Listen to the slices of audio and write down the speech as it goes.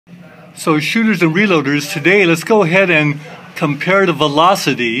So shooters and reloaders, today let's go ahead and compare the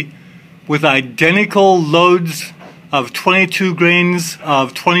velocity with identical loads of 22 grains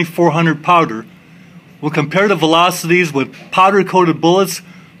of 2400 powder. We'll compare the velocities with powder-coated bullets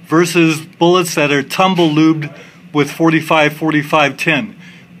versus bullets that are tumble-lubed with 45-45-10.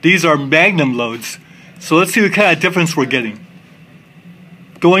 These are Magnum loads. So let's see what kind of difference we're getting.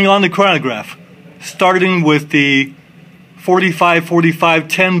 Going on the chronograph, starting with the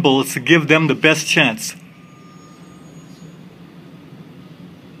 45-45-10 bullets to give them the best chance.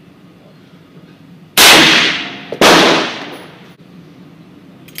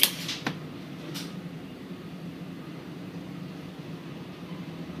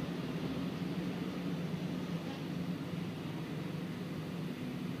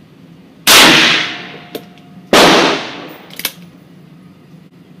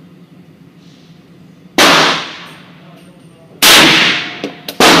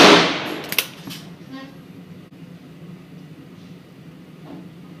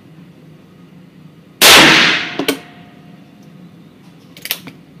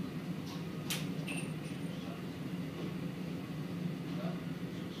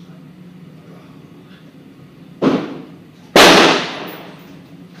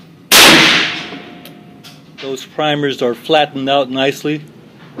 Those primers are flattened out nicely,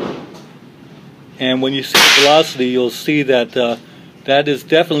 and when you see the velocity, you'll see that that is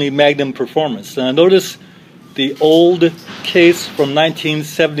definitely Magnum performance. Now notice the old case from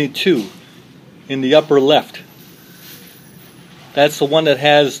 1972 in the upper left. That's the one that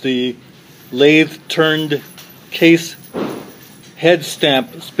has the lathe turned case head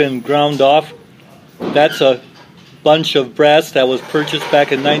stamp that's been ground off. That's a bunch of brass that was purchased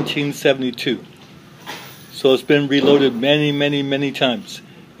back in 1972. So it's been reloaded many times,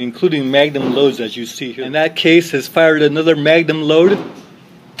 including Magnum loads, as you see here. And that case has fired another Magnum load,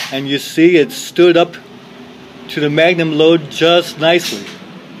 and you see it stood up to the Magnum load just nicely.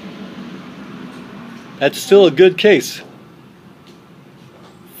 That's still a good case.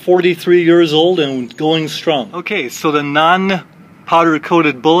 43 years old and going strong. Okay, so the non-powder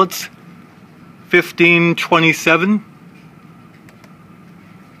coated bullets, 1527,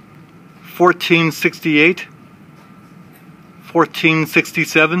 1468,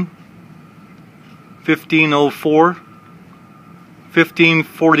 1467, 1504,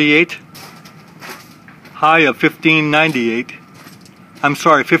 1548, high of 1598, I'm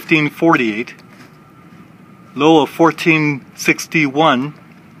sorry, 1548, low of 1461,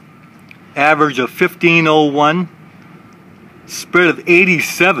 average of 1501, spread of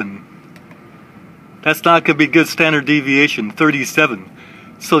 87. That's not going to be good standard deviation, 37.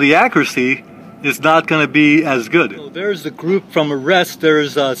 So the accuracy is not going to be as good. So there's the group from arrest.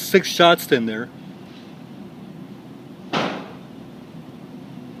 There's 6 shots in there.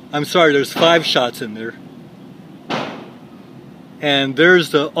 I'm sorry, there's 5 shots in there. And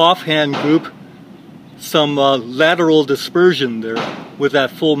there's the offhand group, some lateral dispersion there with that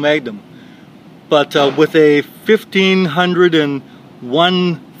full Magnum. But with a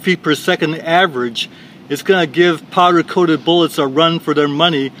 1501 feet per second average, it's going to give powder-coated bullets a run for their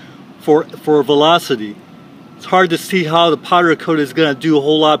money for velocity. It's hard to see how the powder coat is going to do a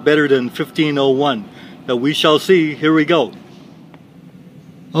whole lot better than 1501. But we shall see. Here we go.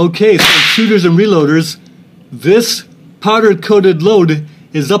 Okay, so shooters and reloaders, this powder-coated load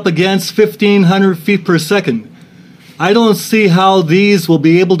is up against 1500 feet per second. I don't see how these will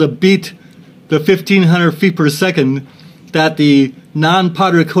be able to beat the 1500 feet per second that the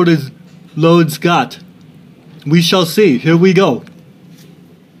non-powder coated loads got. We shall see. Here we go.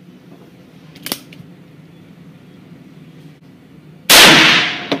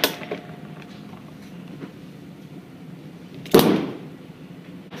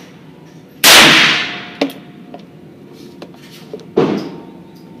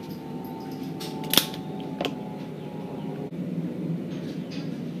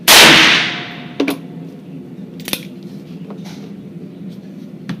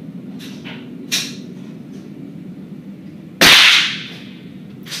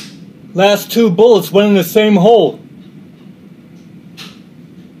 Last 2 bullets went in the same hole.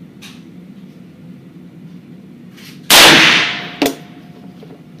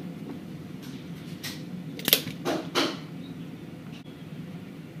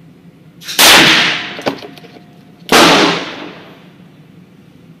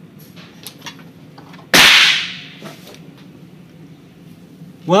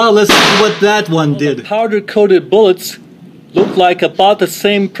 Well, let's see what that one did. Powder-coated bullets look like about the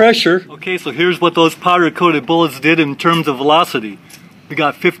same pressure. Okay, so here's what those powder-coated bullets did in terms of velocity. We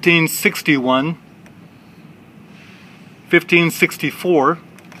got 1561, 1564,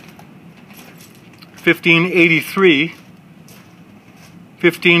 1583,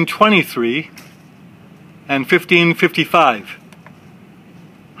 1523, and 1555.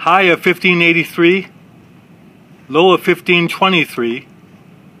 High of 1583, low of 1523,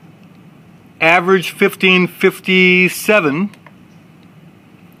 average 1557,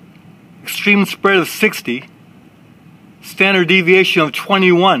 extreme spread of 60, standard deviation of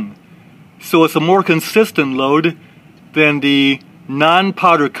 21. So it's a more consistent load than the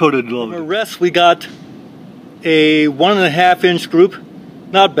non-powder coated load. For the rest, we got a 1.5 inch group,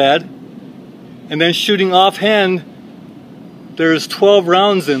 not bad. And then shooting offhand, there's 12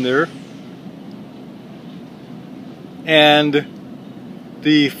 rounds in there. And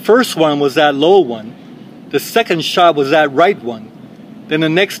the first one was that low one. The second shot was that right one. Then the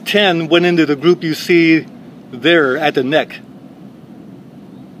next 10 went into the group you see there at the neck.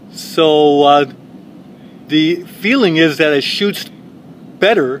 So the feeling is that it shoots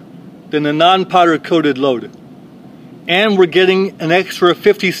better than the non-powder coated load. And we're getting an extra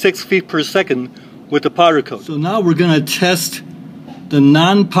 56 feet per second with the powder coat. So now we're going to test the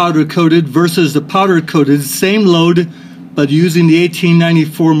non-powder coated versus the powder coated, same load, but using the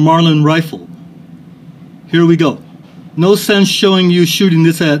 1894 Marlin rifle. Here we go. No sense showing you shooting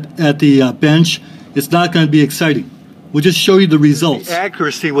this at the bench. It's not going to be exciting. We'll just show you the results. The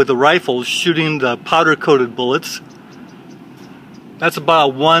accuracy with the rifle shooting the powder coated bullets. That's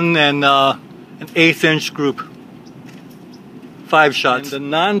about 1 1/8 inch group. 5 shots. And the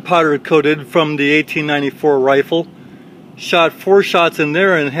non-powder coated from the 1894 rifle shot 4 shots in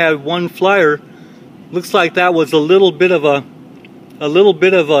there and had 1 flyer. Looks like that was a little bit of a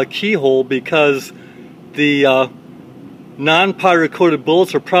keyhole, because the non-powder coated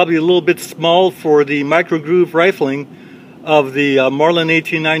bullets are probably a little bit small for the micro groove rifling of the Marlin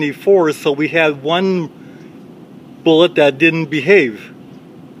 1894. So we had 1 bullet that didn't behave.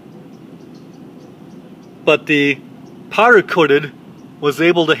 But the powder coated was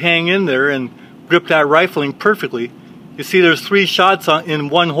able to hang in there and grip that rifling perfectly. You see there's 3 shots in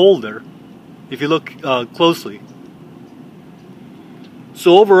 1 hole there, if you look closely.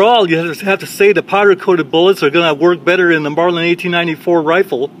 So overall, you have to say the powder coated bullets are going to work better in the Marlin 1894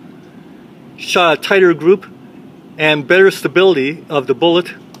 rifle. Shot a tighter group and better stability of the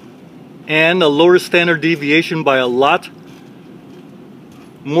bullet, and a lower standard deviation by a lot,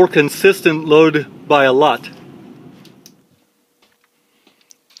 more consistent load by a lot.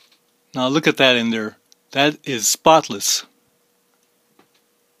 Now look at that in there. That is spotless.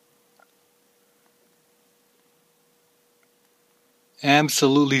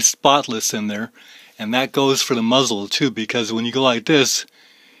 Absolutely spotless in there. And that goes for the muzzle too, because when you go like this,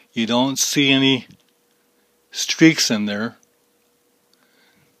 you don't see any streaks in there.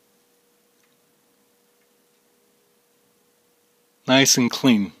 Nice and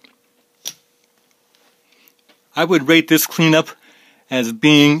clean. I would rate this cleanup as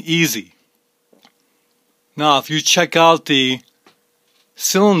being easy. Now if you check out the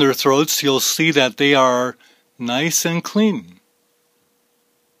cylinder throats, you'll see that they are nice and clean.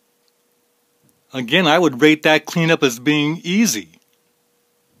 Again, I would rate that cleanup as being easy.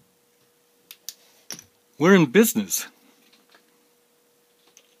 We're in business.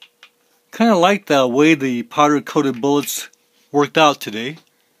 Kind of like the way the powder coated bullets worked out today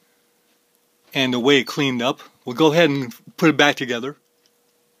and the way it cleaned up. We'll go ahead and put it back together.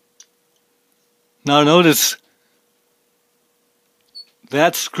 Now notice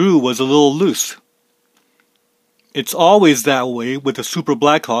that screw was a little loose. It's always that way with the Super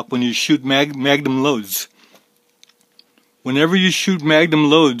Blackhawk when you shoot Magnum loads. Whenever you shoot Magnum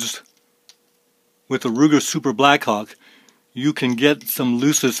loads with a Ruger Super Blackhawk, you can get some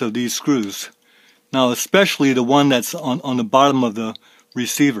looseness of these screws. Now especially the one that's on the bottom of the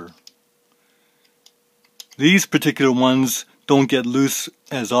receiver. These particular ones don't get loose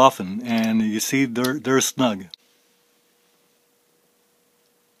as often, and you see they're snug.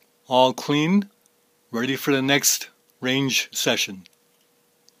 All clean, ready for the next range session.